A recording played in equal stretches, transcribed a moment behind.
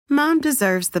Mom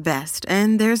deserves the best,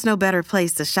 and there's no better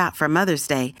place to shop for Mother's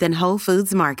Day than Whole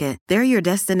Foods Market. They're your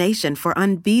destination for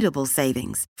unbeatable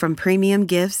savings, from premium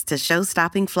gifts to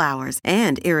show-stopping flowers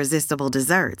and irresistible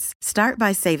desserts. Start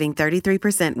by saving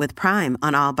 33% with Prime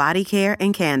on all body care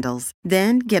and candles.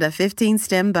 Then get a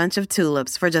 15-stem bunch of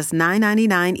tulips for just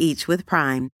 $9.99 each with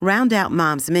Prime. Round out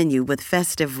Mom's menu with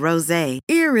festive rosé,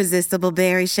 irresistible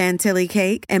berry chantilly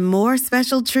cake, and more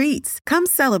special treats. Come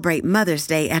celebrate Mother's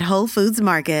Day at Whole Foods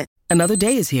Market. Another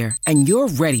day is here, and you're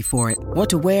ready for it. What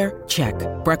to wear? Check.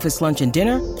 Breakfast, lunch, and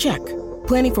dinner? Check.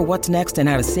 Planning for what's next and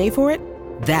how to save for it?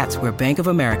 That's where Bank of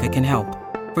America can help.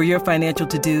 For your financial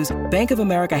to-dos, Bank of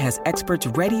America has experts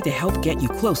ready to help get you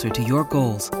closer to your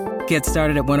goals. Get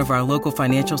started at one of our local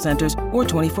financial centers or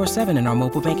 24/7 in our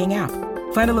mobile banking app.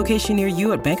 Find a location near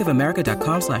you at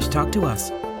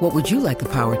bankofamerica.com/talktous. What would you like the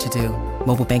power to do?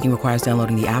 Mobile banking requires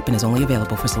downloading the app and is only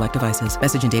available for select devices.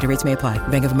 Message and data rates may apply.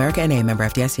 Bank of America N.A., member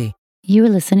FDIC. You are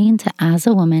listening to As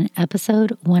a Woman,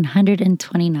 episode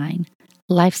 129,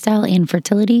 Lifestyle and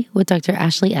Fertility with Dr.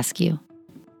 Ashley Eskew.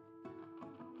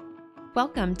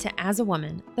 Welcome to As a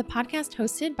Woman, the podcast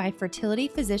hosted by fertility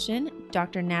physician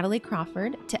Dr. Natalie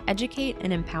Crawford to educate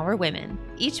and empower women.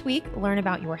 Each week, learn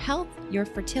about your health, your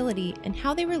fertility, and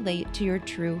how they relate to your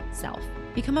true self.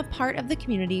 Become a part of the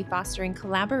community fostering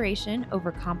collaboration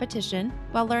over competition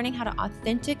while learning how to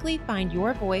authentically find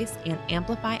your voice and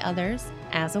amplify others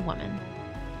as a woman.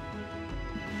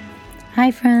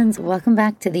 Hi friends, welcome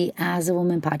back to the As a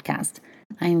Woman podcast.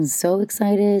 I am so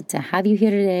excited to have you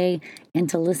here today and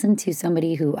to listen to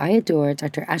somebody who I adore,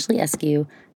 Dr. Ashley Eskew,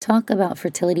 talk about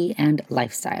fertility and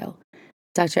lifestyle.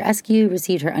 Dr. Eskew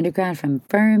received her undergrad from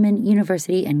Furman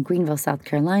University in Greenville, South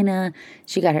Carolina.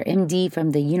 She got her MD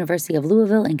from the University of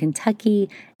Louisville in Kentucky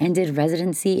and did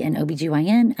residency in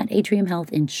OBGYN at Atrium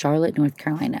Health in Charlotte, North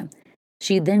Carolina.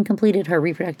 She then completed her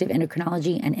reproductive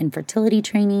endocrinology and infertility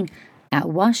training at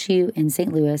WashU in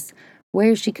St. Louis,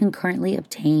 where she concurrently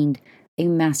obtained a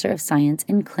Master of Science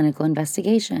in Clinical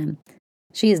Investigation.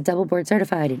 She is double board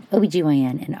certified in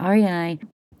OBGYN and REI,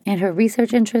 and her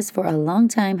research interests for a long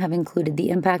time have included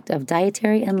the impact of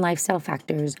dietary and lifestyle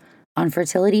factors on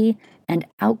fertility and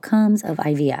outcomes of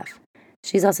IVF.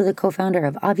 She's also the co-founder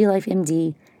of Ovulife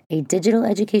MD, a digital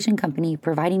education company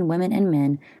providing women and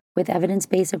men with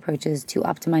evidence-based approaches to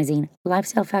optimizing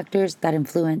lifestyle factors that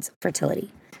influence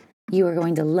fertility. You are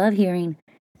going to love hearing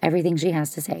everything she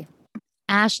has to say.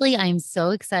 Ashley, I'm so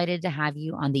excited to have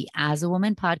you on the As a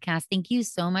Woman podcast. Thank you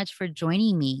so much for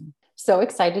joining me. So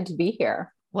excited to be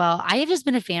here. Well, I have just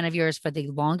been a fan of yours for the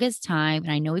longest time,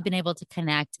 and I know we've been able to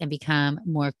connect and become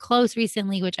more close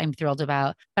recently, which I'm thrilled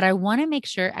about. But I want to make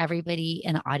sure everybody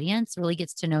in the audience really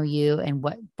gets to know you and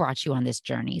what brought you on this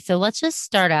journey. So let's just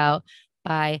start out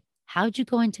by, how'd you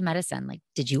go into medicine? Like,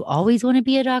 did you always want to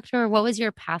be a doctor, or what was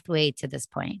your pathway to this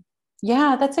point?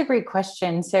 Yeah, that's a great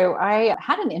question. So I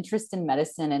had an interest in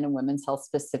medicine and in women's health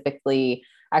specifically,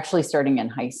 actually starting in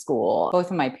high school. Both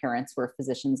of my parents were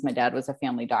physicians. My dad was a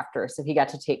family doctor. So he got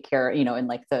to take care, and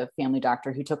like the family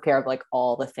doctor who took care of like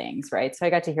all the things, right? So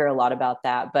I got to hear a lot about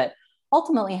that, but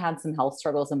ultimately had some health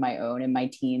struggles of my own in my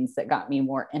teens that got me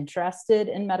more interested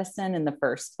in medicine in the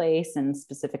first place, and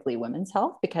specifically women's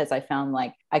health, because I found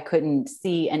like I couldn't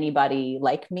see anybody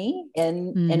like me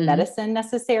in medicine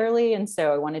necessarily. And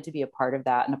so I wanted to be a part of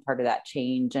that and a part of that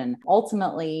change. And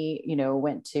ultimately,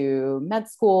 went to med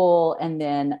school, and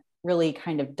then really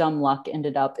kind of dumb luck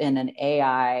ended up in an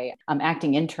AI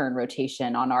acting intern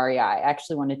rotation on REI. I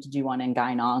actually wanted to do one in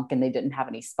Gyn-Onc, and they didn't have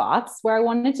any spots where I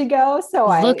wanted to go. So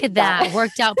Look at that.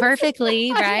 Worked out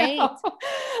perfectly, right?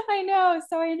 I know.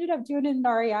 So I ended up doing it in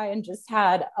REI and just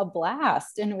had a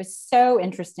blast. And it was so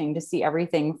interesting to see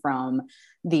everything from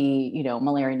the,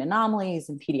 Müllerian anomalies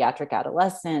and pediatric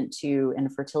adolescent to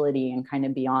infertility and kind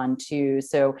of beyond too.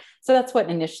 So that's what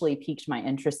initially piqued my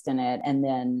interest in it. And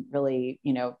then really,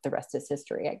 the rest is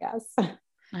history, I guess.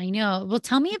 I know. Well,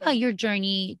 tell me about your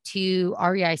journey to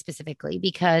REI specifically,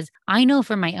 because I know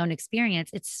from my own experience,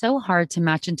 it's so hard to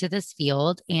match into this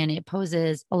field, and it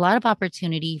poses a lot of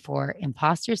opportunity for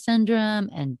imposter syndrome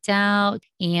and doubt,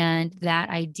 and that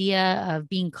idea of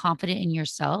being confident in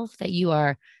yourself that you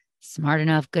are smart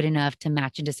enough, good enough to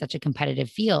match into such a competitive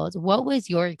field. What was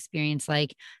your experience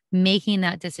like making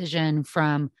that decision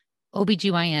from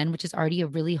OBGYN, which is already a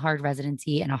really hard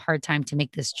residency and a hard time to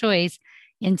make this choice,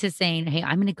 into saying, hey,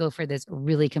 I'm going to go for this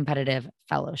really competitive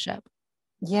fellowship?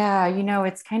 Yeah,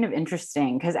 it's kind of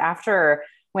interesting because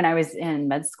when I was in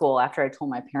med school, after I told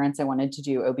my parents I wanted to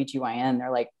do OBGYN, they're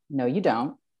like, no, you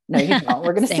don't. No, you don't.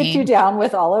 We're going to sit you Same. down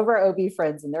with all of our OB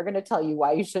friends and they're going to tell you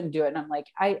why you shouldn't do it. And I'm like,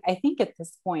 I think at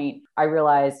this point, I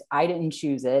realized I didn't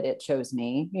choose it. It chose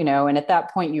me, and at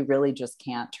that point, you really just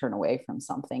can't turn away from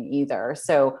something either.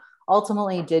 So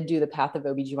ultimately did do the path of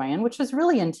OBGYN, which was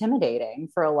really intimidating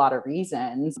for a lot of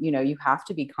reasons. You have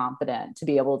to be confident to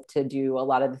be able to do a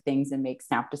lot of the things and make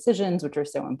snap decisions, which are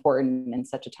so important in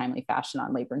such a timely fashion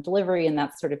on labor and delivery and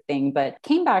that sort of thing. But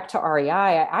came back to REI,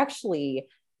 I actually,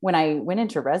 when I went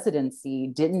into residency,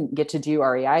 didn't get to do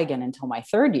REI again until my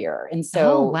third year. And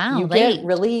so you get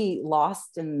really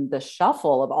lost in the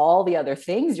shuffle of all the other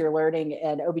things you're learning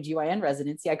in OBGYN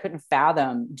residency. I couldn't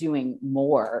fathom doing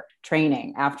more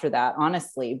training after that,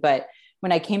 honestly. But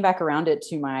when I came back around it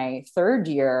to my third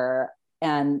year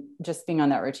and just being on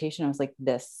that rotation, I was like,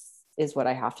 this is what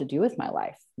I have to do with my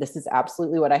life. This is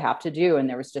absolutely what I have to do. And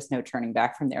there was just no turning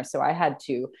back from there. So I had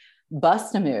to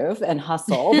bust a move and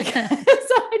hustle because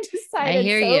I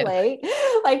decided so late,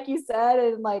 like you said.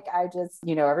 And like, I just,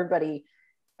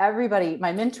 everybody,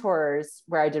 my mentors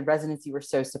where I did residency were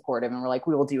so supportive and were like,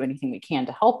 we will do anything we can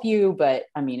to help you. But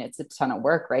I mean, it's a ton of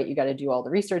work, right? You got to do all the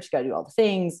research, you got to do all the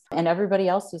things. And everybody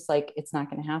else was like, it's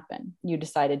not going to happen. You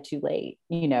decided too late.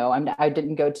 I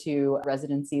didn't go to a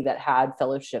residency that had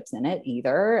fellowships in it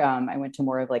either. I went to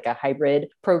more of like a hybrid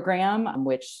program,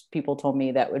 which people told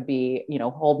me that would be,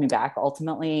 hold me back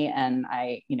ultimately. And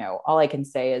all I can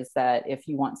say is that if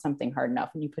you want something hard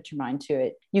enough and you put your mind to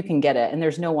it, you can get it. And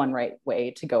there's no one right way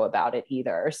to go about it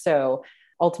either. So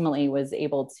ultimately was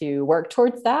able to work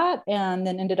towards that and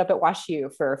then ended up at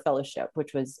WashU for a fellowship,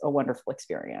 which was a wonderful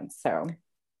experience. So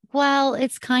well,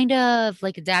 it's kind of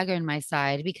like a dagger in my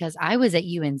side because I was at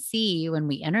UNC when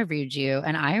we interviewed you.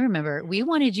 And I remember we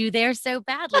wanted you there so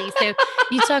badly. So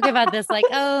you talk about this, like,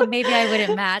 oh, maybe I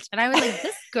wouldn't match. And I was like,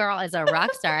 this girl is a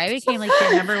rock star. I became like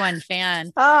your number one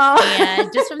fan.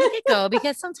 And just from the get-go,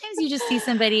 because sometimes you just see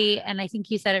somebody, and I think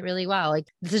you said it really well, like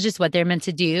this is just what they're meant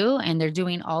to do. And they're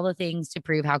doing all the things to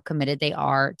prove how committed they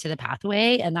are to the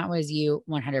pathway. And that was you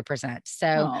 100%.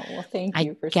 So thank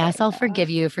you. I guess I'll forgive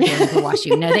you for going to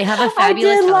WashU. No, they have a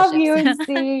fabulous I did love UNC.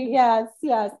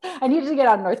 Yes. I needed to get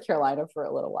out of North Carolina for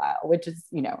a little while, which is,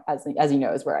 as you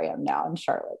know, is where I am now in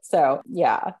Charlotte. So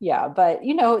yeah. But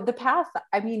the path,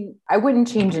 I mean, I wouldn't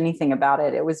change anything about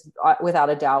it. It was without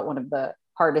a doubt one of the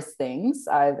hardest things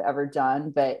I've ever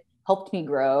done, but helped me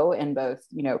grow in both,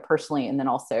 personally and then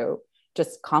also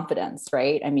just confidence,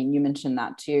 right? I mean, you mentioned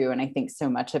that too. And I think so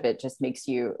much of it just makes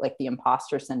you like the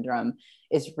imposter syndrome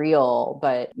is real,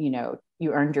 but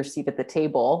you earned your seat at the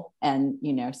table and,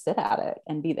 sit at it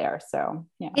and be there. So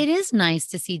yeah. It is nice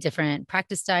to see different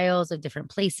practice styles of different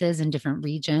places and different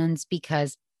regions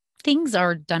because things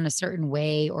are done a certain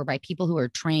way or by people who are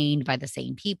trained by the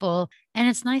same people. And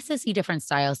it's nice to see different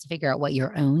styles to figure out what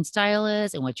your own style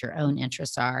is and what your own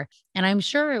interests are. And I'm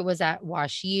sure it was at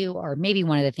WashU, or maybe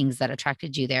one of the things that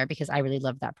attracted you there, because I really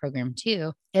loved that program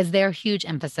too, is their huge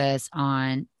emphasis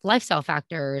on lifestyle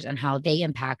factors and how they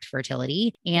impact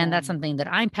fertility. And that's something that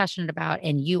I'm passionate about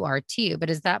and you are too. But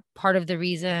is that part of the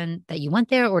reason that you went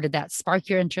there, or did that spark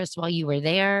your interest while you were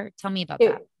there? Tell me about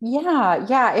that.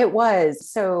 Yeah, it was.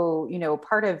 So,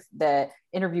 part of the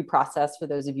interview process, for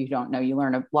those of you who don't know, you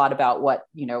learn a lot about what,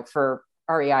 for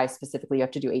REI specifically, you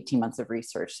have to do 18 months of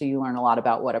research. So you learn a lot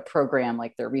about what a program,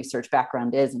 like their research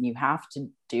background is, and you have to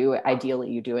do it.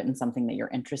 Ideally, you do it in something that you're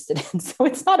interested in. So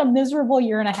it's not a miserable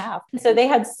year and a half. So they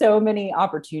had so many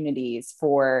opportunities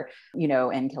for,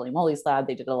 in Kelly Moley's lab,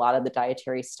 they did a lot of the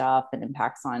dietary stuff and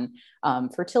impacts on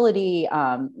fertility.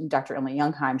 Dr. Emily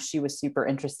Youngheim, she was super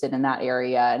interested in that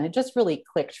area, and it just really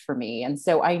clicked for me. And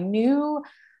so I knew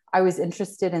I was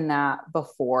interested in that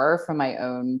before from my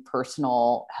own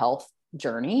personal health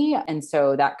journey. And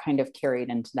so that kind of carried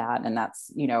into that. And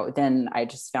that's, then I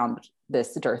just found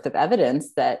this dearth of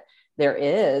evidence that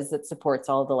that supports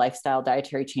all of the lifestyle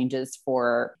dietary changes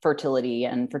for fertility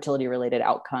and fertility related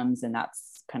outcomes. And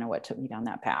that's kind of what took me down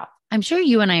that path. I'm sure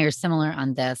you and I are similar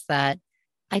on this, that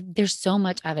there's so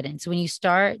much evidence. When you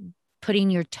start putting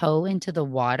your toe into the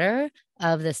water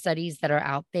of the studies that are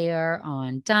out there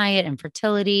on diet and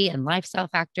fertility and lifestyle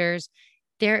factors,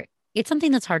 it's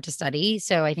something that's hard to study.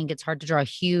 So I think it's hard to draw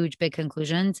huge, big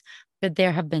conclusions, but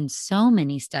there have been so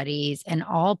many studies and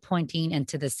all pointing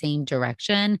into the same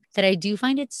direction that I do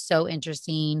find it so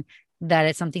interesting that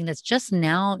it's something that's just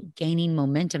now gaining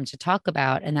momentum to talk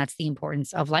about. And that's the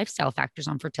importance of lifestyle factors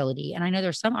on fertility. And I know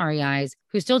there's some REIs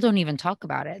who still don't even talk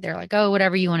about it. They're like, oh,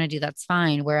 whatever you want to do, that's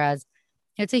fine. Whereas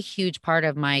it's a huge part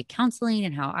of my counseling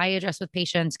and how I address with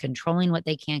patients, controlling what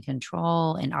they can't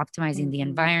control and optimizing the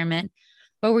environment.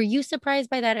 But were you surprised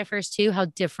by that at first too, how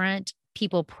different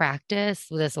people practice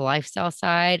with this lifestyle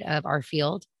side of our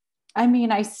field? I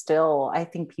mean, I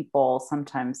think people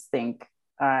sometimes think,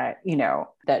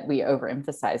 that we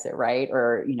overemphasize it, right?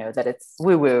 Or, that it's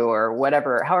woo woo or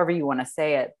whatever, however you want to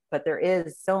say it. But there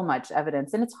is so much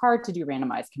evidence, and it's hard to do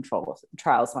randomized control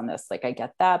trials on this. Like, I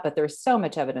get that, but there's so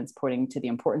much evidence pointing to the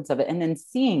importance of it. And then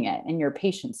seeing it in your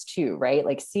patients too, right?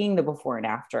 Like seeing the before and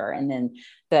after, and then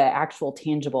the actual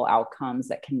tangible outcomes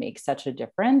that can make such a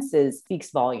difference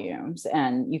speaks volumes.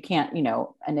 And you can't,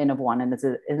 an N of one and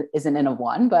is an N of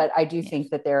one, but I do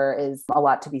think that there is a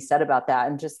lot to be said about that.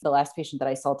 And just the last patient that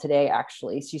I saw today,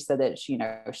 actually, she said that she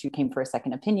came for a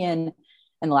second opinion,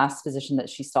 and the last physician that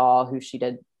she saw, who she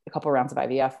did a couple of rounds of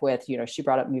IVF with, she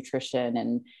brought up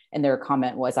nutrition, and their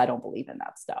comment was, I don't believe in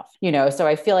that stuff, so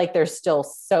I feel like there's still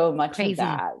so much of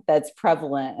that that's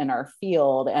prevalent in our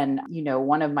field. And,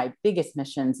 one of my biggest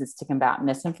missions is to combat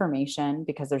misinformation,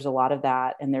 because there's a lot of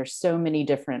that. And there's so many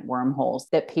different wormholes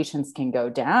that patients can go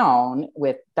down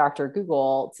with Dr.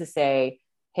 Google to say,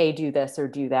 hey, do this or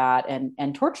do that,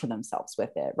 and torture themselves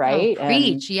with it. Right. Oh,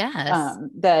 preach. Yes.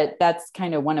 That's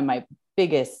kind of one of my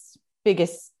biggest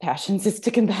passions, is to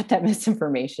combat that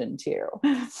misinformation too.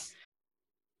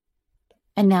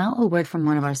 And now a word from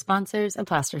one of our sponsors,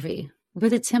 Apostrophe.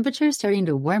 With the temperature starting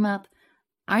to warm up,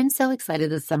 I'm so excited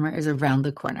the summer is around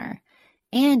the corner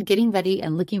and getting ready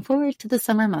and looking forward to the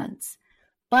summer months.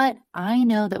 But I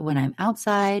know that when I'm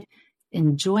outside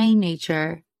enjoying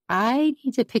nature, I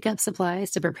need to pick up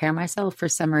supplies to prepare myself for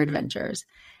summer adventures.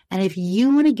 And if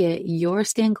you want to get your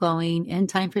skin glowing in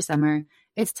time for summer,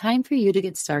 it's time for you to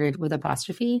get started with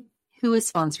Apostrophe, who is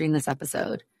sponsoring this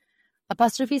episode.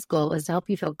 Apostrophe's goal is to help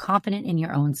you feel confident in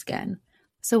your own skin.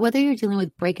 So whether you're dealing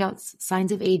with breakouts,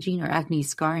 signs of aging, or acne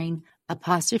scarring,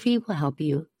 Apostrophe will help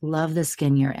you love the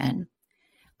skin you're in.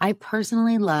 I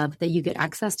personally love that you get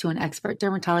access to an expert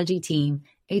dermatology team,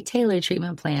 a tailored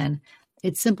treatment plan.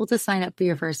 It's simple to sign up for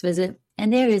your first visit,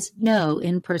 and there is no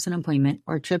in-person appointment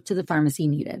or trip to the pharmacy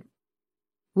needed.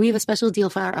 We have a special deal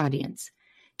for our audience.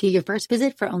 Get your first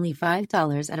visit for only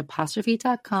 $5 at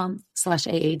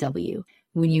apostrophe.com/AAW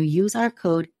when you use our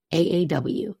code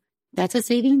AAW. That's a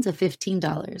savings of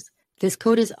 $15. This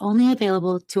code is only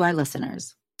available to our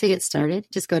listeners. To get started,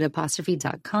 just go to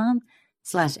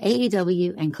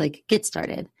apostrophe.com/AAW and click Get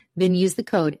Started. Then use the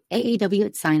code AAW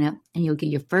at sign up, and you'll get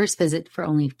your first visit for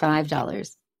only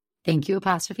 $5. Thank you,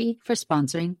 Apostrophe, for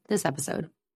sponsoring this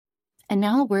episode. And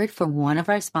now a word from one of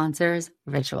our sponsors,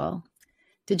 Ritual.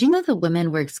 Did you know that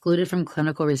women were excluded from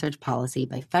clinical research policy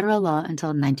by federal law until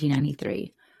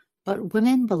 1993? But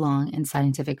women belong in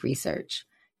scientific research.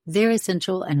 They're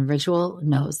essential, and Ritual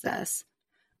knows this.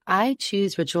 I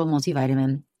choose Ritual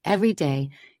multivitamin every day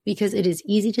because it is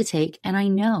easy to take, and I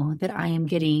know that I am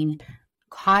getting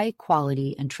high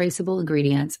quality and traceable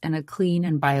ingredients in a clean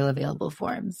and bioavailable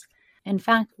forms. In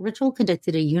fact, Ritual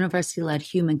conducted a university-led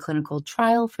human clinical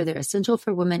trial for their Essential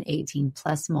for Women 18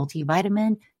 Plus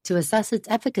multivitamin to assess its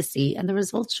efficacy, and the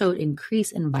results showed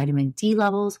increase in vitamin D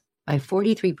levels by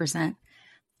 43%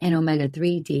 and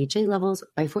omega-3 DHA levels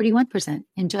by 41%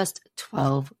 in just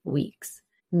 12 weeks.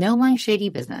 No my shady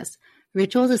business.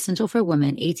 Ritual's Essential for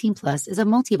Women 18 Plus is a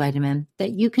multivitamin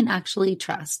that you can actually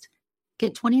trust.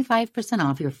 Get 25%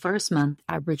 off your first month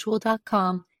at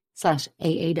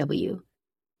ritual.com/AAW.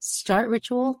 Start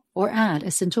Ritual or add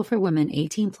Essential for Women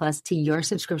 18 Plus to your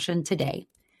subscription today.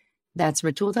 That's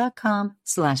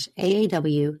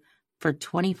ritual.com/AAW for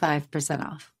 25%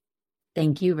 off.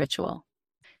 Thank you, Ritual.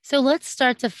 So let's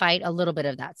start to fight a little bit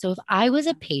of that. So if I was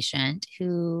a patient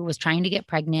who was trying to get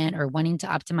pregnant or wanting to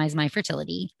optimize my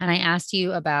fertility, and I asked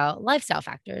you about lifestyle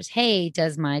factors, hey,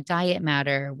 does my diet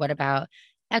matter? What about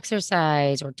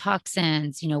exercise or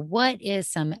toxins? What is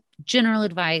some general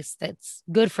advice that's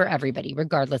good for everybody,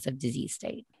 regardless of disease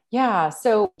state? Yeah.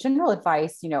 So general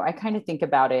advice, I kind of think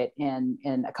about it in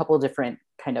a couple of different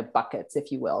kind of buckets,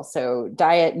 if you will. So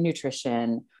diet,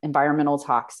 nutrition, environmental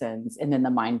toxins, and then the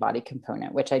mind-body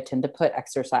component, which I tend to put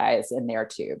exercise in there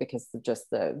too, because of just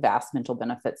the vast mental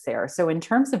benefits there. So in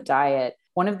terms of diet,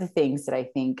 one of the things that I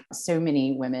think so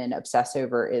many women obsess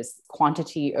over is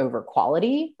quantity over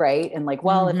quality, right? And like,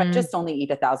 well, if I just only eat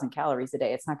 1,000 calories a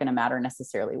day, it's not going to matter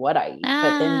necessarily what I eat.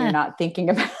 But then you're not thinking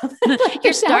about like,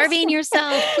 you're starving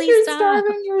yourself. Please you're stop.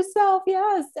 starving yourself.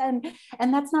 Yes.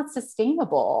 And that's not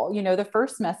sustainable. The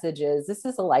first message is this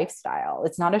is a lifestyle.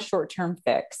 It's not a short-term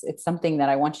fix. It's something that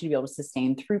I want you to be able to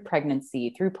sustain through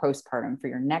pregnancy, through postpartum, for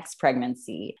your next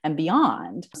pregnancy and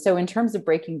beyond. So in terms of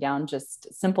breaking down just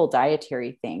simple dietary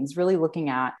dietary things, really looking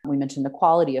at, we mentioned the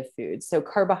quality of food. So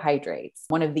carbohydrates,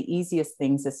 one of the easiest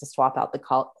things is to swap out the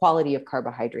quality of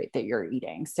carbohydrate that you're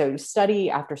eating. So study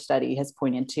after study has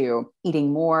pointed to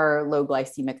eating more low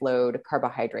glycemic load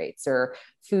carbohydrates or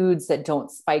foods that don't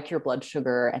spike your blood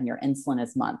sugar and your insulin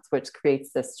as much, which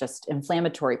creates this just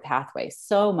inflammatory pathway.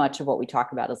 So much of what we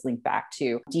talk about is linked back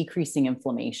to decreasing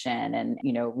inflammation and,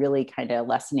 really kind of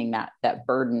lessening that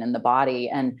burden in the body.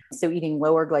 And so eating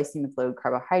lower glycemic load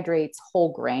carbohydrates,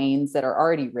 whole grains that are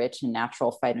already rich in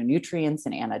natural phytonutrients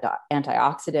and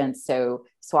antioxidants. So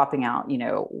swapping out,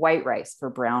 white rice for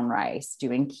brown rice,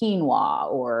 doing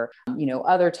quinoa or,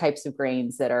 other types of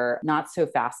grains that are not so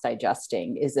fast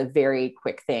digesting is a very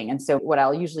quick thing. And so what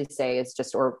I'll usually say is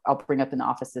or I'll bring up in the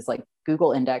office is like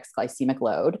Google index glycemic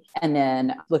load, and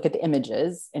then look at the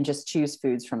images and just choose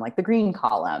foods from like the green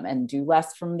column and do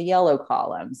less from the yellow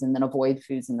columns, and then avoid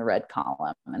foods in the red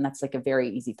column. And that's like a very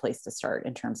easy place to start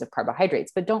in terms of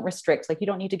carbohydrates, but don't restrict. Like you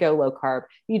don't need to go low carb.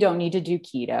 You don't need to do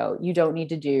keto. You don't need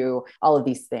to do all of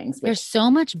these things. There's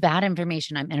so much bad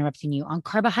information, I'm interrupting you, on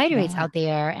carbohydrates out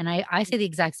there. And I say the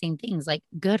exact same things, like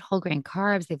good whole grain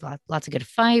carbs. They've got lots of good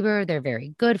fiber. They're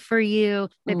very good for you.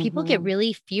 But people get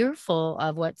really fearful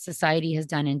of what society has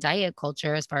done in diet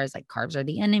culture as far as like carbs are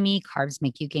the enemy. Carbs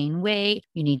make you gain weight.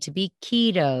 You need to be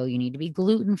keto. You need to be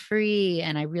gluten-free.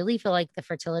 And I really feel like the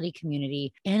fertility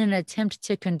community, in an attempt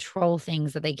to control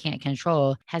things that they can't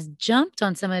control, has jumped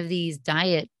on some of these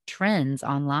diet trends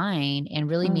online and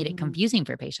really made it confusing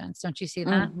for patients. Don't you see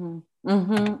that?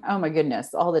 Oh my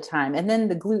goodness, all the time. And then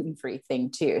the gluten-free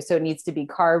thing too. So it needs to be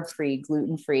carb-free,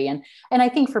 gluten-free. And I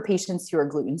think for patients who are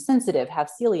gluten sensitive, have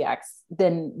celiacs,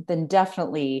 then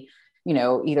definitely,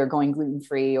 either going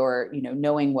gluten-free or,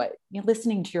 knowing what,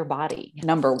 listening to your body,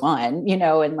 number one,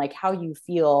 and like how you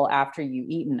feel after you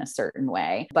eat in a certain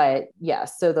way. But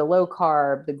yes, so the low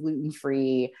carb, the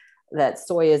gluten-free, that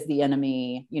soy is the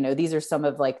enemy, these are some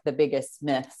of like the biggest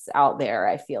myths out there,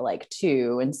 I feel like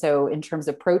too. And so in terms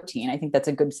of protein, I think that's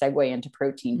a good segue into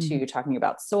protein too, talking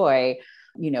about soy,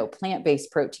 plant-based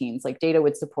proteins, like data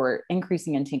would support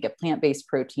increasing intake of plant-based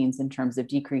proteins in terms of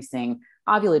decreasing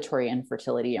ovulatory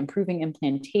infertility, improving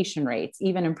implantation rates,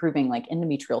 even improving like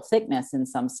endometrial thickness in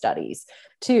some studies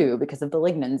too, because of the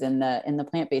lignans in the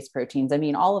plant-based proteins. I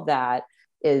mean, all of that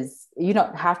is, you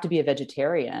don't have to be a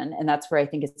vegetarian. And that's where I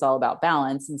think it's all about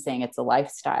balance and saying it's a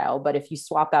lifestyle. But if you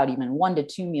swap out even 1 to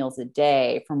 2 meals a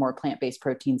day for more plant-based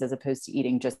proteins, as opposed to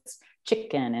eating just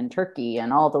chicken and turkey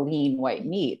and all the lean white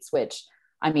meats, which,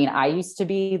 I mean, I used to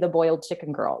be the boiled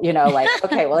chicken girl, like,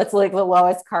 okay, well, it's like the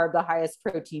lowest carb, the highest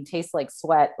protein, tastes like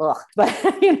sweat. Ugh. But,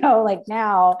 like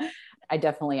now I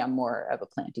definitely am more of a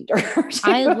plant eater.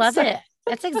 I love it.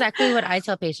 That's exactly what I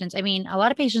tell patients. I mean, a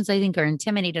lot of patients, I think, are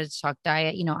intimidated to talk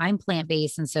diet. I'm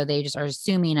plant-based. And so they just are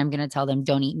assuming I'm going to tell them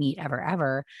don't eat meat ever,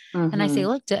 ever. And I say,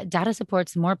 look, data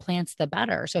supports more plants, the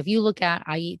better. So if you look at,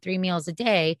 I eat 3 meals a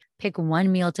day, pick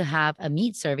 1 meal to have a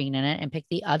meat serving in it and pick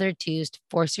the other 2 to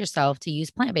force yourself to use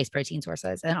plant-based protein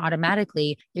sources. And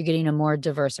automatically you're getting a more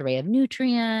diverse array of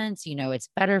nutrients. It's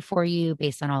better for you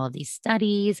based on all of these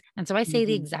studies. And so I say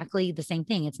exactly the same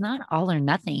thing. It's not all or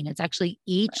nothing. It's actually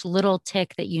each little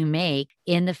tick that you make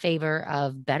in the favor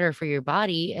of better for your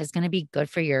body is going to be good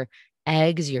for your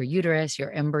eggs, your uterus,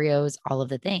 your embryos, all of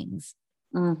the things.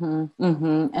 And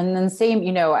then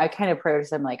same, I kind of approach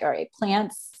them like, all right,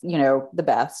 plants, the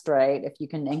best, right? If you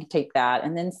can take that.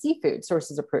 And then seafood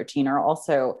sources of protein are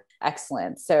also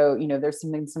excellent. So, there's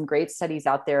some great studies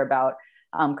out there about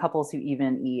couples who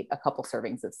even eat a couple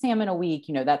servings of salmon a week,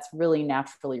 that's really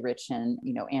naturally rich in,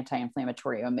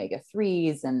 anti-inflammatory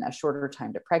omega-3s and a shorter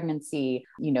time to pregnancy,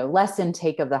 less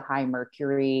intake of the high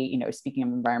mercury, speaking of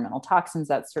environmental toxins,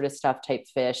 that sort of stuff, type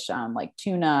fish, like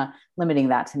tuna, limiting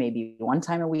that to maybe 1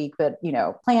 time a week, but,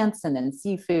 plants and then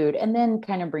seafood, and then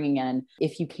kind of bringing in,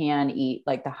 if you can, eat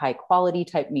like the high quality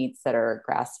type meats that are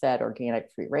grass-fed, organic,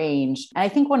 free range. And I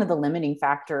think one of the limiting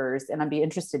factors, and I'd be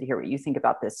interested to hear what you think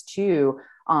about this too,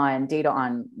 on data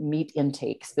on meat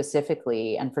intake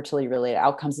specifically and fertility related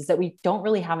outcomes, is that we don't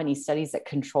really have any studies that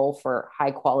control for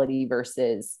high quality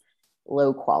versus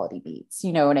low quality meats.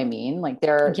 You know what I mean? Like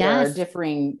there are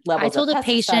differing levels of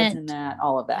pesticides in that,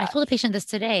 all of that. I told a patient this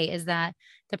today, is that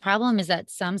the problem is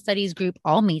that some studies group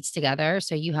all meats together.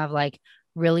 So you have like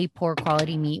really poor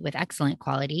quality meat with excellent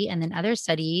quality. And then other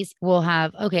studies will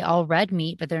have, all red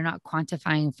meat, but they're not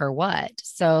quantifying for what.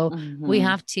 So we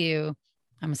have to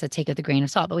I'm going to take it with a grain of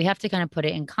salt, but we have to kind of put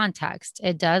it in context.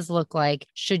 It does look like,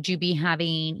 should you be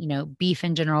having, beef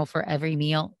in general for every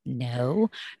meal? No.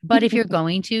 But if you're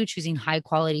going to, choosing high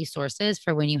quality sources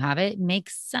for when you have it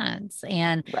makes sense.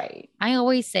 And Right. I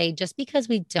always say, just because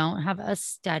we don't have a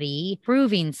study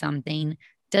proving something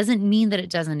doesn't mean that it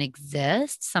doesn't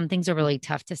exist. Some things are really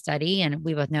tough to study, and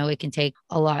we both know it can take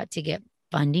a lot to get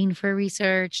funding for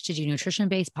research, to do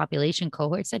nutrition-based population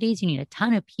cohort studies. You need a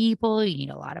ton of people, you need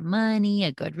a lot of money,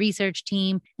 a good research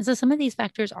team. And so some of these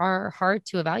factors are hard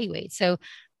to evaluate. So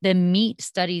the meat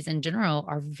studies in general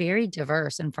are very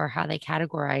diverse and for how they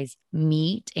categorize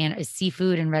meat and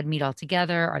seafood and red meat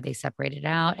altogether. Are they separated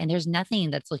out? And there's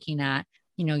nothing that's looking at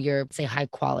your, say, high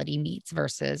quality meats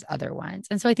versus other ones.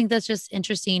 And so I think that's just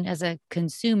interesting as a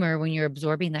consumer when you're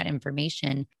absorbing that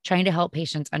information, trying to help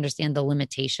patients understand the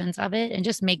limitations of it and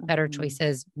just make better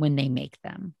choices when they make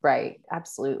them. Right.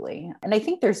 Absolutely. And I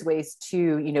think there's ways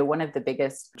to, one of the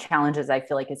biggest challenges I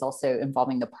feel like is also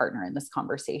involving the partner in this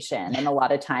conversation. And a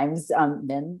lot of times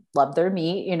men love their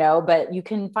meat, but you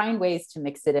can find ways to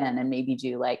mix it in and maybe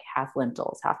do like half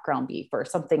lentils, half ground beef or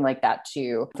something like that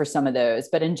too, for some of those.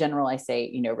 But in general, I say,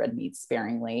 red meat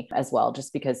sparingly as well,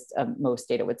 just because most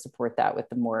data would support that with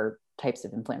the more types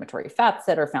of inflammatory fats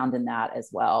that are found in that as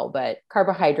well. But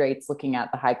carbohydrates, looking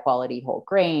at the high quality whole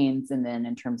grains. And then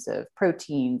in terms of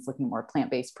proteins, looking more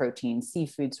plant-based proteins,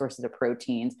 seafood sources of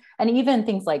proteins, and even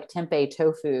things like tempeh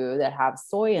tofu that have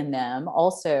soy in them.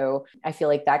 Also, I feel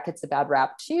like that gets a bad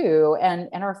rap too, and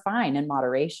are fine in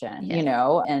moderation,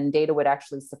 and data would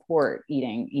actually support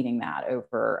eating that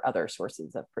over other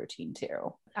sources of protein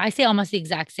too. I say almost the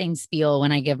exact same spiel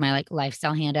when I give my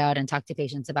lifestyle handout and talk to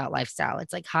patients about lifestyle.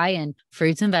 It's like high in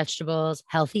fruits and vegetables,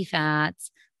 healthy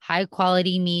fats, high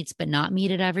quality meats, but not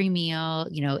meat at every meal,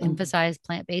 emphasize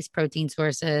plant-based protein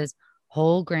sources,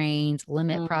 whole grains,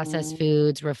 limit processed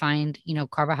foods, refined,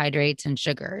 carbohydrates and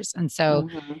sugars. And so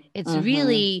it's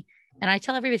really, and I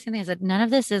tell everybody something is that none of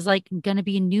this is like going to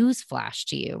be a news flash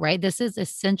to you, right? This is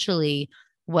essentially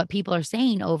what people are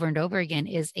saying over and over again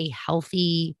is a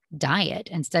healthy diet.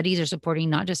 And studies are supporting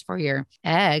not just for your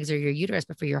eggs or your uterus,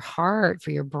 but for your heart,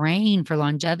 for your brain, for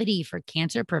longevity, for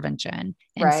cancer prevention.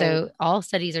 And so all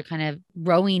studies are kind of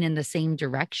rowing in the same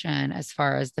direction as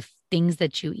far as the things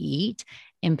that you eat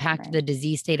impact the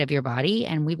disease state of your body.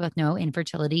 And we both know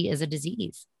infertility is a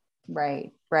disease.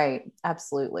 Right.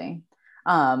 Absolutely.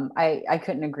 I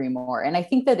couldn't agree more. And I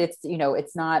think that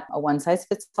it's not a one size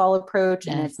fits all approach,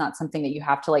 and it's not something that you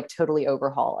have to like totally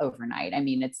overhaul overnight. I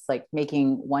mean, it's like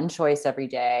making one choice every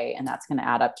day, and that's going to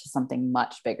add up to something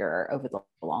much bigger over the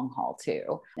long haul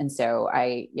too. And so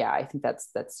I think that's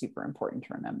super important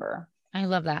to remember. I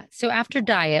love that. So after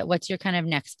diet, what's your kind of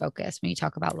next focus when you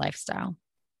talk about lifestyle?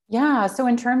 Yeah. So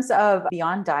in terms of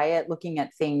beyond diet, looking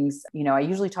at things, I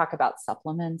usually talk about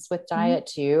supplements with diet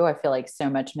too. I feel like so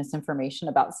much misinformation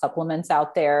about supplements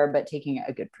out there, but taking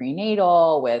a good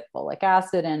prenatal with folic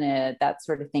acid in it, that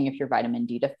sort of thing. If you're vitamin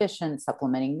D deficient,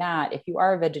 supplementing that. If you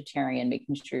are a vegetarian,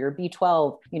 making sure your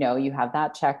B12, you have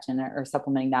that checked and or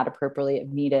supplementing that appropriately if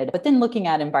needed. But then looking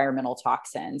at environmental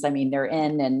toxins, I mean, they're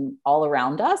in and all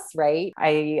around us, right?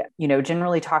 I,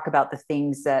 generally talk about the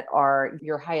things that are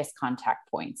your highest contact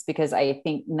points, because I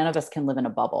think none of us can live in a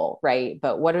bubble, right?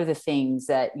 But what are the things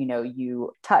that,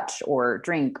 you touch or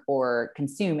drink or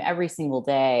consume every single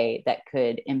day that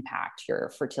could impact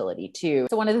your fertility too?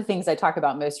 So one of the things I talk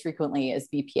about most frequently is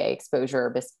BPA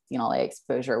exposure, bisphenol A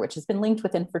exposure, which has been linked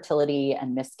with infertility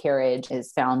and miscarriage,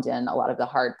 is found in a lot of the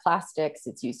hard plastics.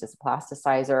 It's used as a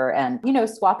plasticizer, and,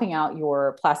 swapping out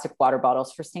your plastic water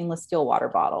bottles for stainless steel water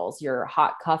bottles, your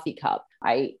hot coffee cup.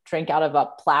 I drank out of a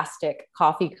plastic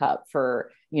coffee cup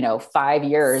for 5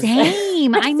 years.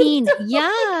 Same. I mean,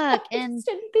 yuck. And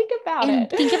didn't think about it.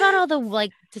 Think about all the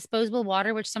disposable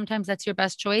water, which sometimes that's your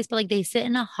best choice, but they sit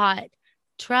in a hot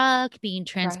truck being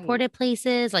transported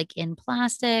places like in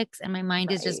plastics. And my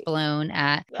mind is just blown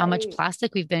at how much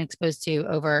plastic we've been exposed to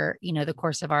over, the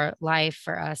course of our life.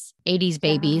 For us 80s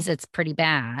babies, it's pretty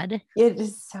bad. It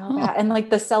is so bad. And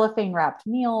the cellophane wrapped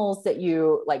meals that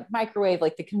you microwave,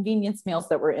 the convenience meals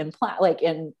that were in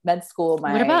in med school.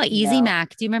 What about Easy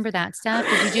Mac? Do you remember that stuff?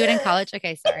 Did you do it in college?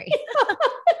 Okay. Sorry.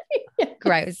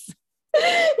 Gross.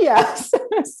 Yeah,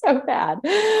 so bad.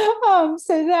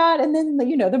 So that, and then,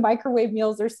 the microwave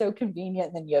meals are so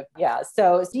convenient. And then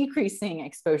so it's decreasing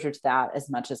exposure to that as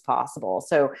much as possible.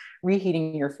 So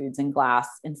reheating your foods in glass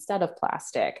instead of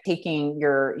plastic, taking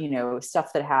your,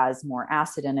 stuff that has more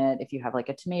acid in it. If you have a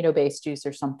tomato-based juice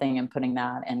or something, and putting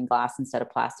that in glass instead of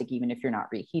plastic, even if you're not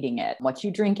reheating it, what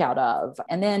you drink out of.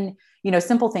 And then,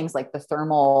 simple things like the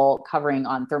thermal covering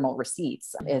on thermal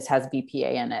receipts has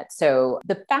BPA in it. So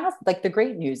the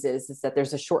great news is that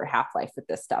there's a short half-life with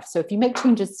this stuff. So if you make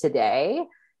changes today,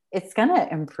 it's going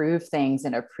to improve things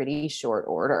in a pretty short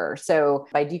order. So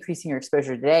by decreasing your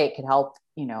exposure today, it could help,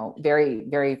 very,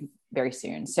 very, very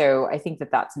soon. So I think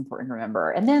that that's important to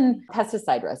remember. And then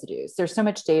pesticide residues. There's so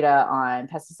much data on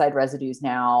pesticide residues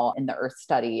now in the Earth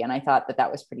study. And I thought that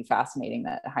that was pretty fascinating,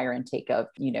 that a higher intake of,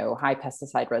 high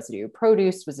pesticide residue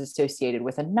produce was associated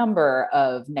with a number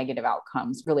of negative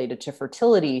outcomes related to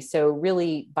fertility. So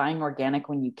really buying organic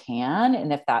when you can.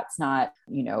 And if that's not,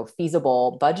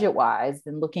 feasible budget-wise,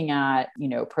 then looking at,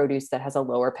 produce that has a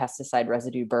lower pesticide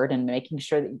residue burden, making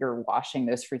sure that you're washing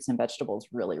those fruits and vegetables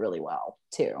really, really well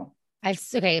too. A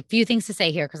few things to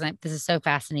say here because this is so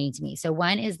fascinating to me. So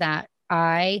one is that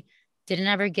I didn't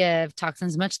ever give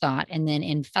toxins much thought. And then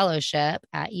in fellowship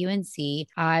at UNC,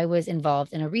 I was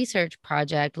involved in a research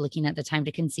project looking at the time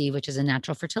to conceive, which is a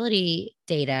natural fertility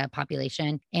data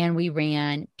population. And we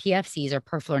ran PFCs, or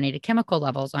perfluorinated chemical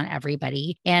levels, on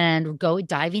everybody. And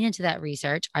diving into that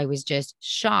research, I was just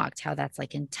shocked how that's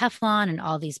like in Teflon and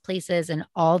all these places and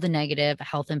all the negative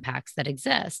health impacts that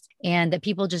exist, and that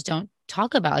people just don't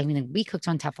talk about. I mean, we cooked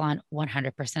on Teflon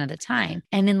 100% of the time.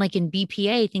 And then like in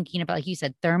BPA, thinking about, like you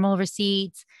said, thermal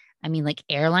receipts. I mean, like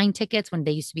airline tickets when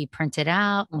they used to be printed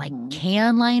out, like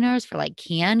can liners for like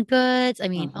canned goods. I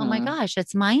mean, oh my gosh,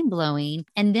 that's mind blowing.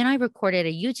 And then I recorded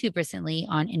a YouTube recently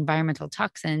on environmental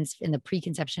toxins in the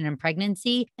preconception and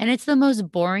pregnancy. And it's the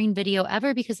most boring video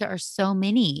ever because there's so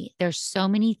many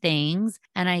things.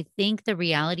 And I think the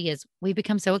reality is we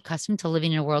become so accustomed to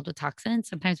living in a world with toxins.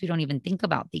 Sometimes we don't even think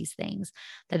about these things,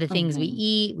 that the things we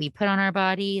eat, we put on our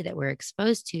body, that we're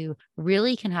exposed to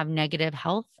really can have negative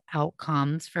health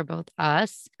outcomes for both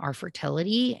us, our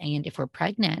fertility, and if we're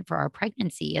pregnant, for our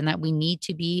pregnancy, and that we need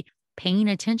to be paying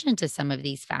attention to some of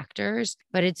these factors.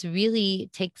 But it's really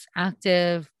takes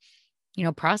active,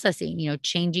 processing,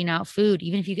 changing out food,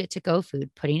 even if you get to go food,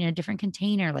 putting in a different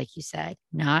container, like you said,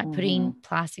 not putting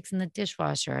plastics in the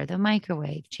dishwasher or the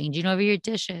microwave, changing over your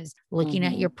dishes, looking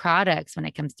at your products when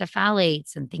it comes to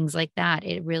phthalates and things like that.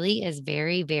 It really is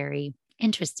very, very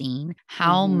interesting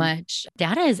how much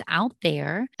data is out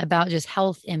there about just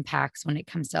health impacts when it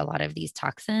comes to a lot of these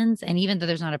toxins. And even though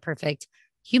there's not a perfect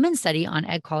human study on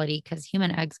egg quality, because human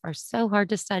eggs are so hard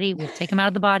to study, we've taken them out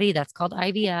of the body. That's called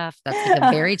IVF. That's like a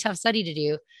very tough study to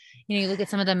do. You look at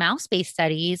some of the mouse-based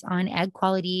studies on egg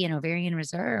quality and ovarian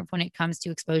reserve when it comes to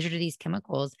exposure to these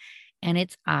chemicals. And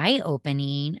it's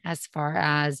eye-opening as far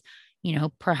as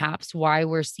perhaps why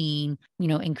we're seeing,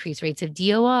 increased rates of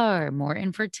DOR, more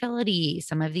infertility,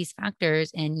 some of these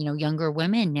factors in, younger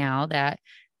women now that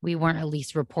we weren't at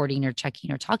least reporting or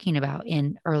checking or talking about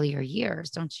in earlier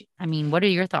years. Don't you? I mean, what are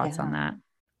your thoughts on that?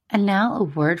 And now a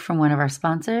word from one of our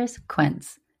sponsors,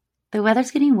 Quince. The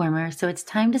weather's getting warmer, so it's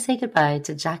time to say goodbye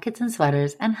to jackets and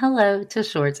sweaters and hello to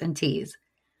shorts and tees.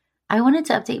 I wanted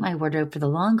to update my wardrobe for the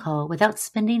long haul without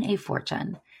spending a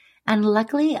fortune. And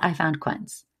luckily, I found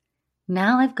Quince.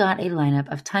 Now I've got a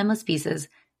lineup of timeless pieces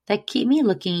that keep me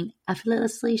looking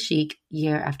effortlessly chic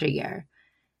year after year.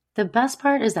 The best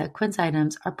part is that Quince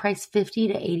items are priced 50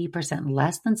 to 80%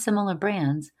 less than similar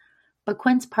brands, but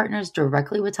Quince partners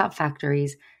directly with top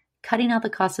factories, cutting out the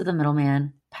cost of the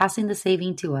middleman, passing the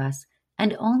saving to us,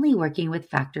 and only working with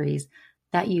factories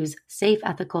that use safe,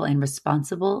 ethical, and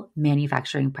responsible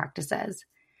manufacturing practices.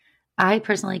 I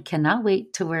personally cannot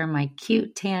wait to wear my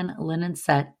cute tan linen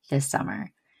set this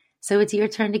summer. So it's your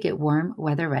turn to get warm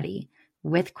weather ready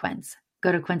with Quince.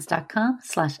 Go to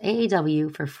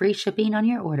quince.com/AAW for free shipping on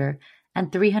your order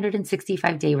and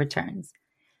 365-day returns.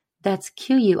 That's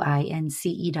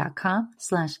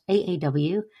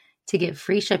QUINCE.com/AAW to get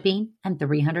free shipping and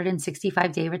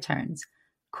 365-day returns.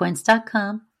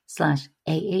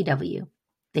 Quince.com/AAW.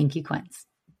 Thank you, Quince.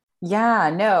 Yeah,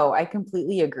 no, I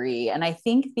completely agree. And I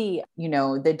think the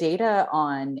data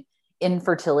on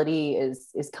infertility is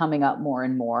coming up more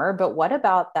and more. But what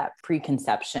about that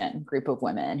preconception group of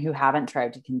women who haven't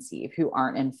tried to conceive, who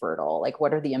aren't infertile? Like,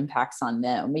 what are the impacts on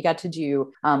them? We got to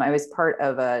do, I was part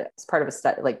of a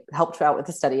study, like helped out with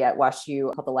a study at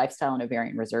WashU called the Lifestyle and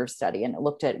Ovarian Reserve Study. And it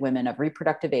looked at women of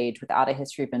reproductive age without a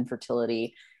history of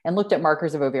infertility and looked at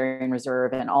markers of ovarian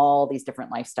reserve and all these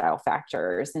different lifestyle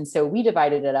factors. And so we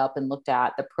divided it up and looked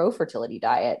at the pro-fertility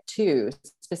diet too,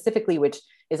 specifically, which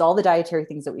is all the dietary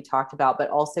things that we talked about, but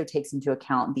also takes into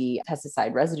account the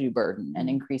pesticide residue burden and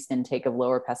increased intake of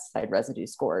lower pesticide residue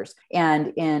scores.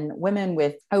 And in women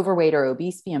with overweight or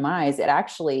obese BMIs, it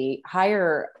actually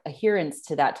higher adherence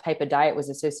to that type of diet was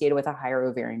associated with a higher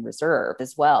ovarian reserve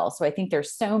as well. So I think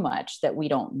there's so much that we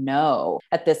don't know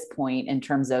at this point in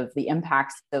terms of the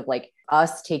impacts of like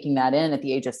us taking that in at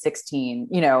the age of 16,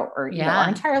 or, our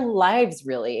entire lives,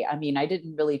 really. I mean, I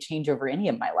didn't really change over any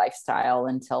of my lifestyle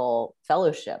until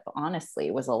fellowship,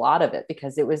 honestly, was a lot of it,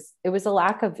 because it was a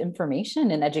lack of information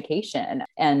and education.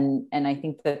 And I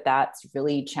think that that's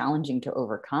really challenging to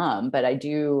overcome. But I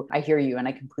hear you. And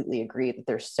I completely agree that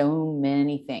there's so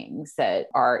many things that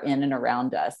are in and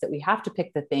around us that we have to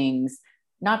pick the things,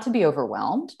 not to be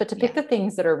overwhelmed, but to pick the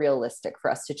things that are realistic for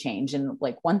us to change. And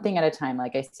like one thing at a time,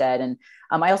 like I said. And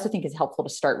I also think it's helpful to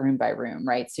start room by room,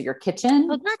 right? So your kitchen,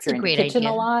 that's a great idea.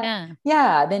 A lot.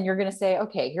 Yeah. Then you're going to say,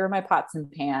 okay, here are my pots and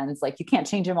pans. Like you can't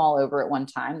change them all over at one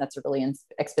time. That's a really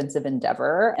expensive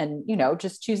endeavor. And,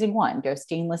 just choosing one, go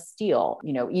stainless steel,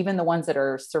 even the ones that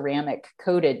are ceramic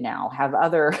coated now have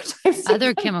other types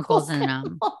of chemicals in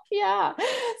them. Yeah.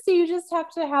 So you just have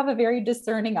to have a very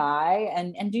discerning eye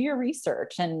and do your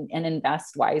research and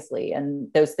invest wisely.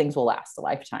 And those things will last a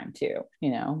lifetime too,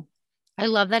 I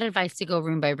love that advice to go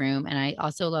room by room. And I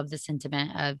also love the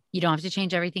sentiment of you don't have to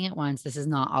change everything at once. This is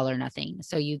not all or nothing.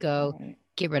 So you go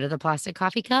get rid of the plastic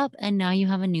coffee cup and now you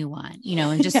have a new one,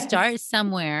 and just start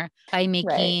somewhere by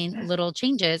making little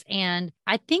changes. And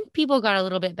I think people got a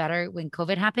little bit better when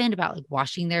COVID happened about like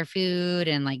washing their food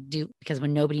and because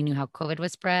when nobody knew how COVID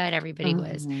was spread, everybody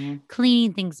was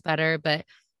cleaning things better. But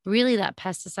really that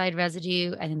pesticide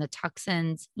residue and then the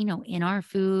toxins, in our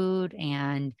food.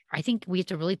 And I think we have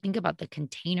to really think about the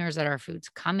containers that our foods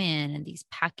come in and these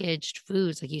packaged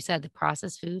foods, like you said, the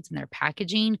processed foods and their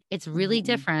packaging. It's really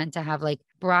different to have like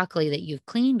broccoli that you've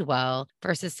cleaned well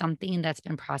versus something that's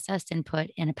been processed and put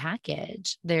in a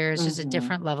package. There's just a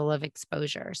different level of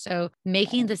exposure. So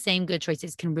making the same good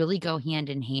choices can really go hand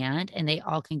in hand, and they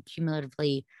all can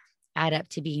cumulatively add up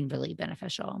to being really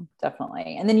beneficial.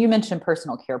 Definitely. And then you mentioned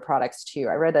personal care products too.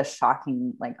 I read a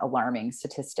shocking, alarming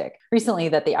statistic recently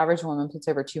that the average woman puts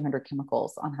over 200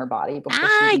 chemicals on her body before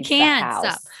she leaves the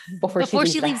house. Before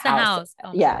she leaves the house.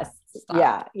 Oh, yes.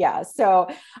 Stop. Yeah. So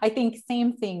I think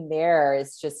same thing there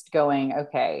is just going,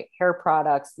 okay, hair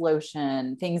products,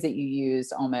 lotion, things that you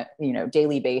use on a,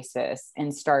 daily basis,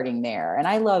 and starting there. And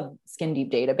I love Skin Deep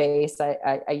Database.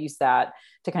 I use that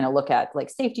to kind of look at like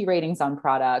safety ratings on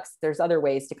products. There's other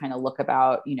ways to kind of look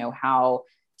about, how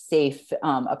safe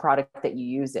a product that you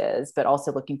use is, but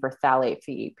also looking for phthalate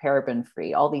free, paraben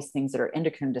free, all these things that are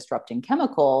endocrine disrupting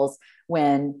chemicals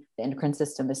when the endocrine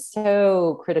system is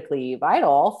so critically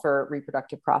vital for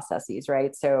reproductive processes,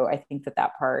 right? So I think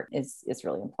that part is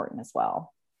really important as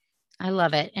well. I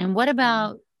love it. And what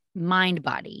about mind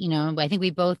body? I think we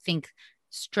both think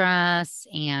stress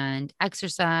and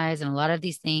exercise and a lot of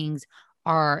these things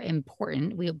are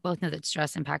important. We both know that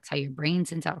stress impacts how your brain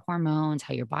sends out hormones,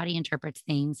 how your body interprets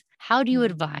things. How do you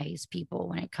advise people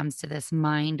when it comes to this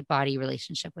mind-body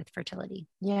relationship with fertility?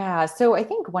 Yeah. So I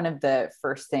think one of the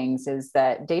first things is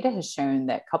that data has shown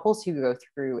that couples who go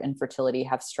through infertility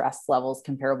have stress levels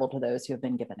comparable to those who have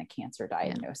been given a cancer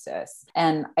diagnosis.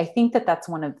 And I think that that's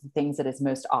one of the things that is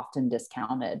most often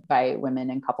discounted by women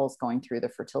and couples going through the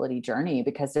fertility journey,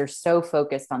 because they're so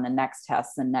focused on the next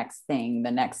test, the next thing,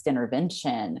 the next intervention,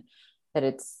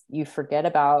 that you forget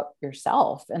about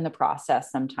yourself in the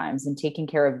process sometimes, and taking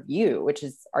care of you, which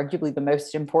is arguably the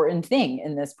most important thing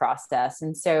in this process.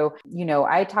 And so,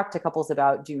 I talk to couples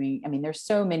about there's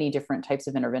so many different types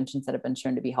of interventions that have been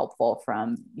shown to be helpful,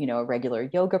 from, a regular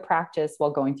yoga practice while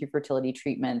going through fertility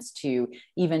treatments to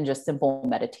even just simple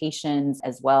meditations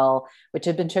as well, which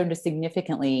have been shown to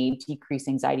significantly decrease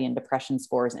anxiety and depression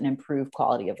scores and improve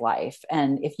quality of life.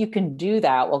 And if you can do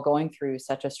that while going through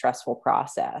such a stressful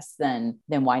process, then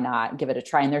why not give it a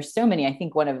try? And there's so many, I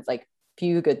think one of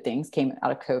few good things came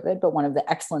out of COVID, but one of the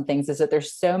excellent things is that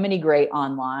there's so many great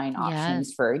online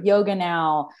options for yoga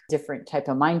now, different type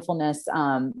of mindfulness,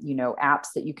 apps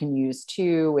that you can use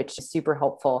too, which is super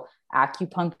helpful.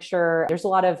 Acupuncture. There's a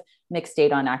lot of mixed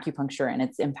data on acupuncture and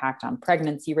its impact on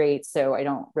pregnancy rates. So I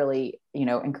don't really,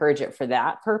 encourage it for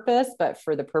that purpose, but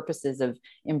for the purposes of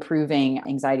improving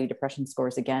anxiety, depression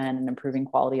scores again, and improving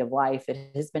quality of life,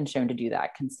 it has been shown to do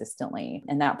that consistently.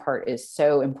 And that part is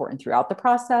so important throughout the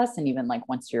process. And even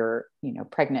once you're,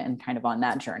 pregnant and kind of on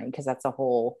that journey, because that's a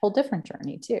whole different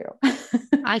journey too.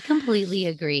 I completely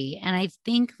agree. And I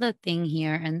think the thing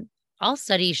here, and all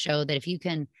studies show that if you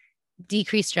can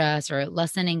decrease stress or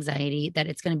lessen anxiety, that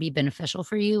it's going to be beneficial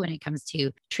for you when it comes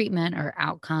to treatment or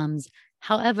outcomes.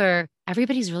 However,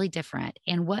 everybody's really different.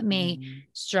 And what may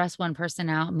stress one person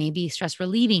out may be stress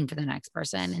relieving for the next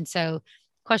person. And so the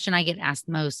question I get asked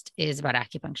most is about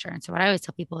acupuncture. And so what I always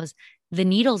tell people is the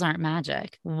needles aren't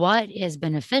magic. What is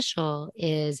beneficial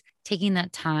is taking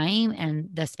that time and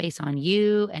the space on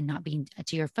you and not being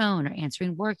to your phone or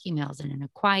answering work emails and in a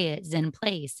quiet Zen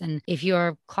place. And if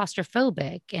you're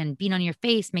claustrophobic and being on your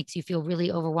face makes you feel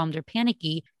really overwhelmed or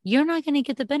panicky, you're not going to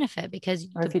get the benefit because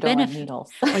Or the if you don't like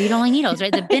needles. or you don't like needles,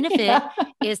 right? The benefit Yeah.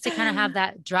 is to kind of have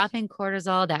that drop in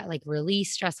cortisol, that like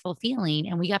release stressful feeling.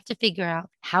 And we have to figure out,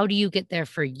 how do you get there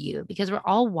for you? Because we're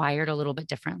all wired a little bit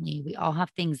differently. We all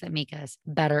have things that make us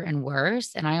better and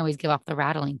worse. And I always give off the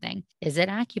rattling thing. Is it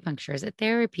acupuncture? Is it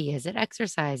therapy? Is it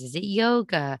exercise? Is it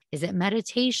yoga? Is it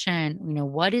meditation?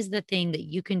 What is the thing that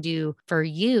you can do for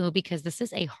you? Because this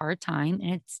is a hard time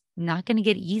and it's not going to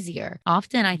get easier.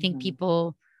 Often I think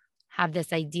people have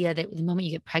this idea that the moment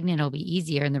you get pregnant, it'll be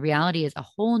easier. And the reality is a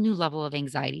whole new level of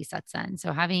anxiety sets in.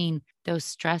 So having those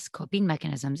stress coping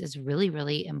mechanisms is really,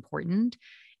 really important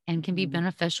and can be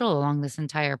beneficial along this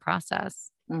entire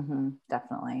process.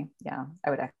 Definitely. Yeah, I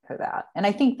would echo that. And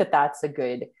I think that that's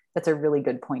a really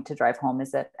good point to drive home,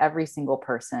 is that every single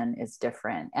person is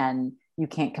different and you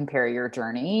can't compare your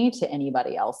journey to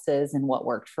anybody else's, and what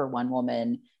worked for one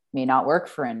woman may not work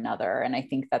for another. And I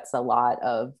think that's a lot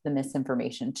of the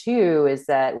misinformation too, is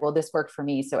that, well, this worked for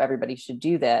me, so everybody should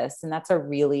do this. And that's a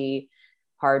really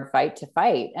hard fight to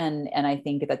fight. And I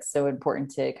think that's so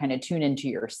important to kind of tune into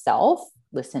yourself,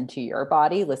 listen to your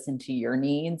body, listen to your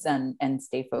needs, and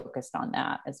stay focused on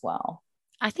that as well.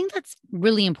 I think that's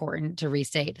really important to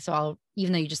restate. So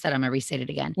even though you just said, I'm going to restate it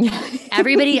again.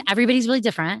 Everybody's really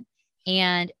different.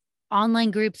 And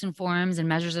online groups and forums and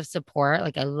measures of support.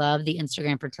 Like I love the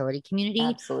Instagram fertility community.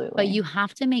 Absolutely. But you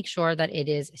have to make sure that it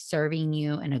is serving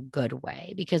you in a good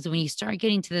way, because when you start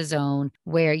getting to the zone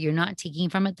where you're not taking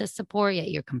from it the support,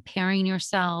 yet you're comparing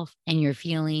yourself and you're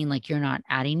feeling like you're not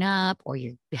adding up or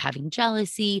you're having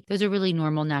jealousy, those are really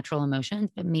normal, natural emotions,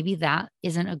 but maybe that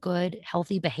isn't a good,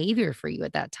 healthy behavior for you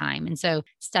at that time. And so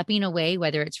stepping away,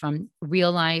 whether it's from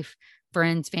real life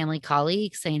friends, family,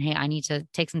 colleagues, saying, hey, I need to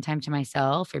take some time to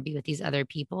myself or be with these other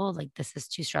people. Like this is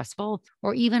too stressful.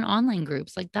 Or even online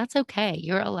groups, like that's okay.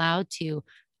 You're allowed to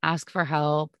ask for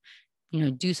help,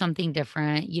 do something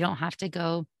different. You don't have to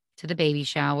go to the baby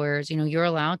showers. You're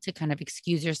allowed to kind of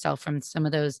excuse yourself from some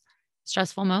of those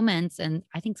stressful moments. And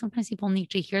I think sometimes people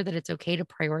need to hear that it's okay to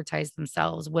prioritize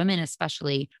themselves. Women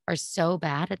especially are so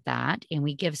bad at that. And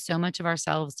we give so much of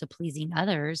ourselves to pleasing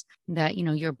others that,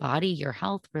 your body, your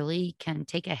health really can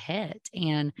take a hit.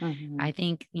 And I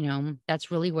think, that's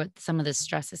really what some of this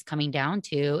stress is coming down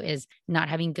to, is not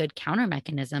having good counter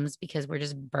mechanisms because we're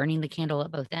just burning the candle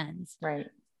at both ends. Right.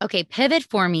 Okay, pivot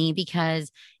for me,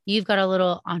 because you've got a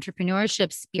little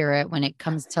entrepreneurship spirit when it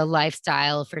comes to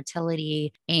lifestyle,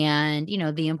 fertility, and,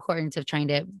 the importance of trying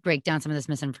to break down some of this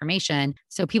misinformation.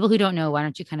 So people who don't know, why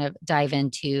don't you kind of dive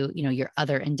into, your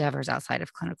other endeavors outside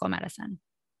of clinical medicine?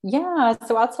 Yeah.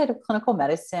 So outside of clinical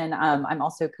medicine, I'm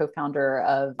also co-founder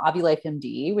of Life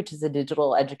MD, which is a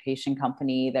digital education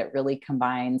company that really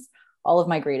combines all of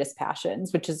my greatest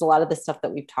passions, which is a lot of the stuff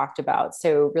that we've talked about.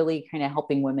 So really kind of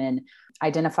helping women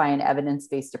identify an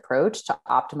evidence-based approach to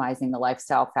optimizing the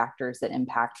lifestyle factors that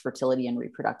impact fertility and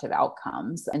reproductive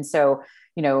outcomes. And so,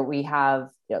 we have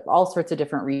all sorts of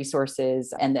different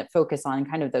resources and that focus on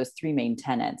kind of those three main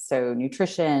tenets. So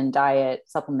nutrition, diet,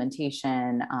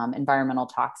 supplementation, environmental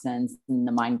toxins, and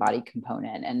the mind-body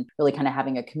component, and really kind of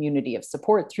having a community of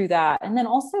support through that. And then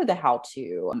also the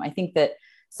how-to. I think that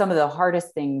some of the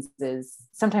hardest things is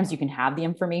sometimes you can have the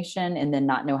information and then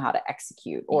not know how to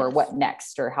execute or what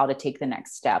next or how to take the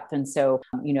next step. And so,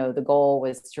 the goal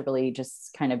was to really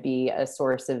just kind of be a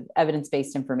source of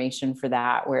evidence-based information for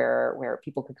that, where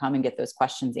people could come and get those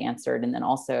questions answered, and then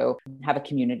also have a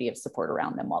community of support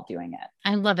around them while doing it.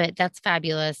 I love it. That's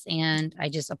fabulous. And I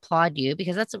just applaud you,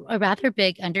 because that's a rather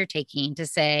big undertaking to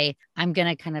say, I'm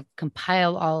going to kind of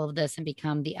compile all of this and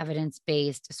become the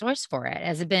evidence-based source for it.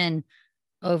 Has it been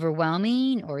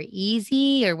overwhelming or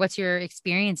easy, or what's your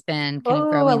experience been kind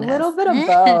of growing a little bit of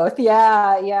both.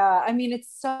 Yeah. I mean, it's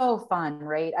so fun,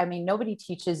 right? I mean, nobody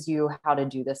teaches you how to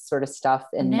do this sort of stuff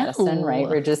in medicine, right?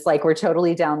 We're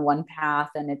totally down one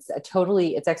path, and it's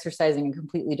exercising a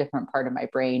completely different part of my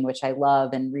brain, which I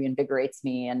love and reinvigorates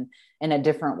me in a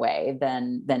different way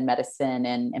than medicine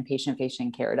and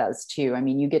patient-facing care does too. I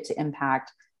mean, you get to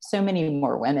impact so many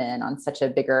more women on such a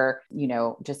bigger,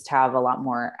 just have a lot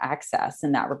more access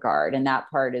in that regard. And that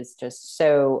part is just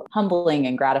so humbling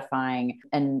and gratifying.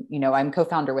 And, I'm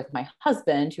co-founder with my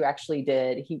husband, who actually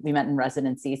we met in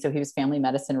residency. So he was family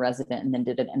medicine resident and then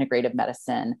did an integrative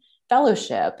medicine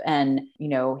fellowship. And,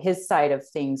 his side of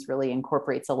things really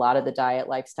incorporates a lot of the diet,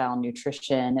 lifestyle,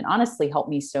 nutrition, and honestly helped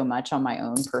me so much on my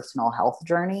own personal health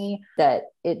journey that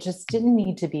it just didn't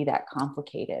need to be that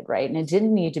complicated, right? And it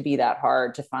didn't need to be that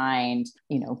hard to find,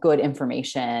 good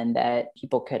information that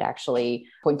people could actually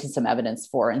point to some evidence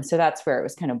for. And so that's where it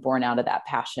was kind of born out of that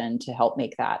passion to help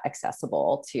make that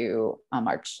accessible to a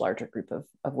much larger group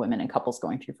of women and couples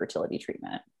going through fertility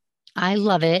treatment. I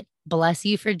love it. Bless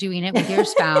you for doing it with your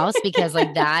spouse, because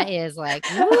that is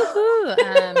woohoo.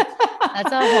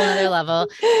 That's a whole nother level.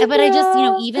 But I just,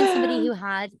 even somebody who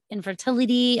had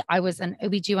infertility, I was an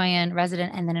OBGYN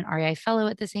resident and then an REI fellow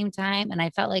at the same time. And I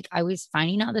felt like I was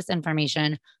finding out this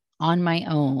information on my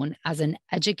own as an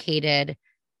educated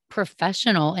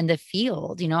professional in the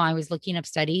field. I was looking up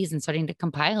studies and starting to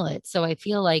compile it. So I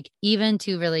feel like even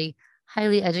to really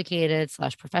highly educated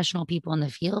 / professional people in the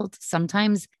field,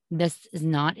 sometimes this is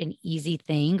not an easy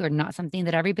thing or not something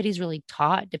that everybody's really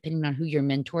taught, depending on who your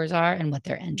mentors are and what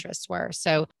their interests were.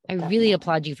 So I really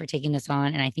applaud you for taking this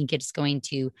on. And I think it's going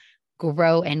to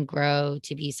grow and grow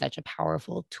to be such a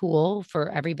powerful tool for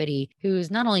everybody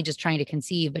who's not only just trying to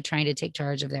conceive, but trying to take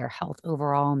charge of their health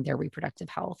overall and their reproductive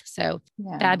health. So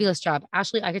fabulous job.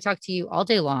 Ashley, I could talk to you all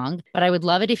day long, but I would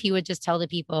love it if you would just tell the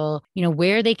people,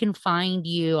 where they can find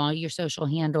you on your social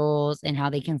handles and how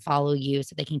they can follow you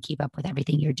so they can keep up with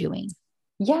everything you're doing.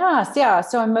 Yes. Yeah.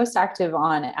 So I'm most active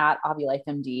on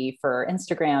 @OvuLifeMD for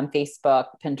Instagram, Facebook,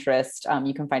 Pinterest.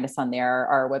 You can find us on there.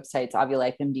 Our website's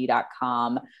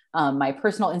ovulifemd.com. My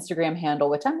personal Instagram handle,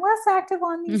 which I'm less active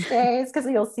on these days because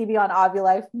you'll see me on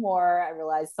Ovulife more. I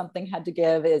realized something had to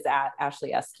give, is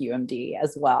 @AshleySkewMD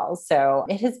as well. So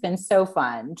it has been so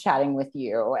fun chatting with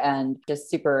you and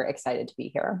just super excited to be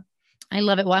here. I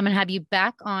love it. Well, I'm going to have you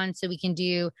back on so we can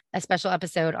do a special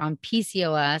episode on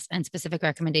PCOS and specific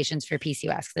recommendations for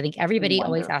PCOS. Because I think everybody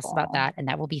always asks about that, and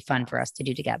that will be fun for us to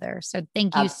do together. So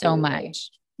thank you so much.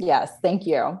 Yes. Thank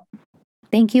you.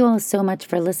 Thank you all so much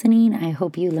for listening. I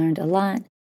hope you learned a lot.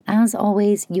 As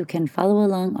always, you can follow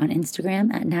along on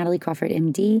Instagram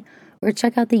 @NatalieCrawfordMD or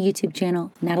check out the YouTube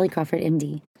channel, Natalie Crawford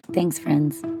MD. Thanks,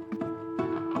 friends.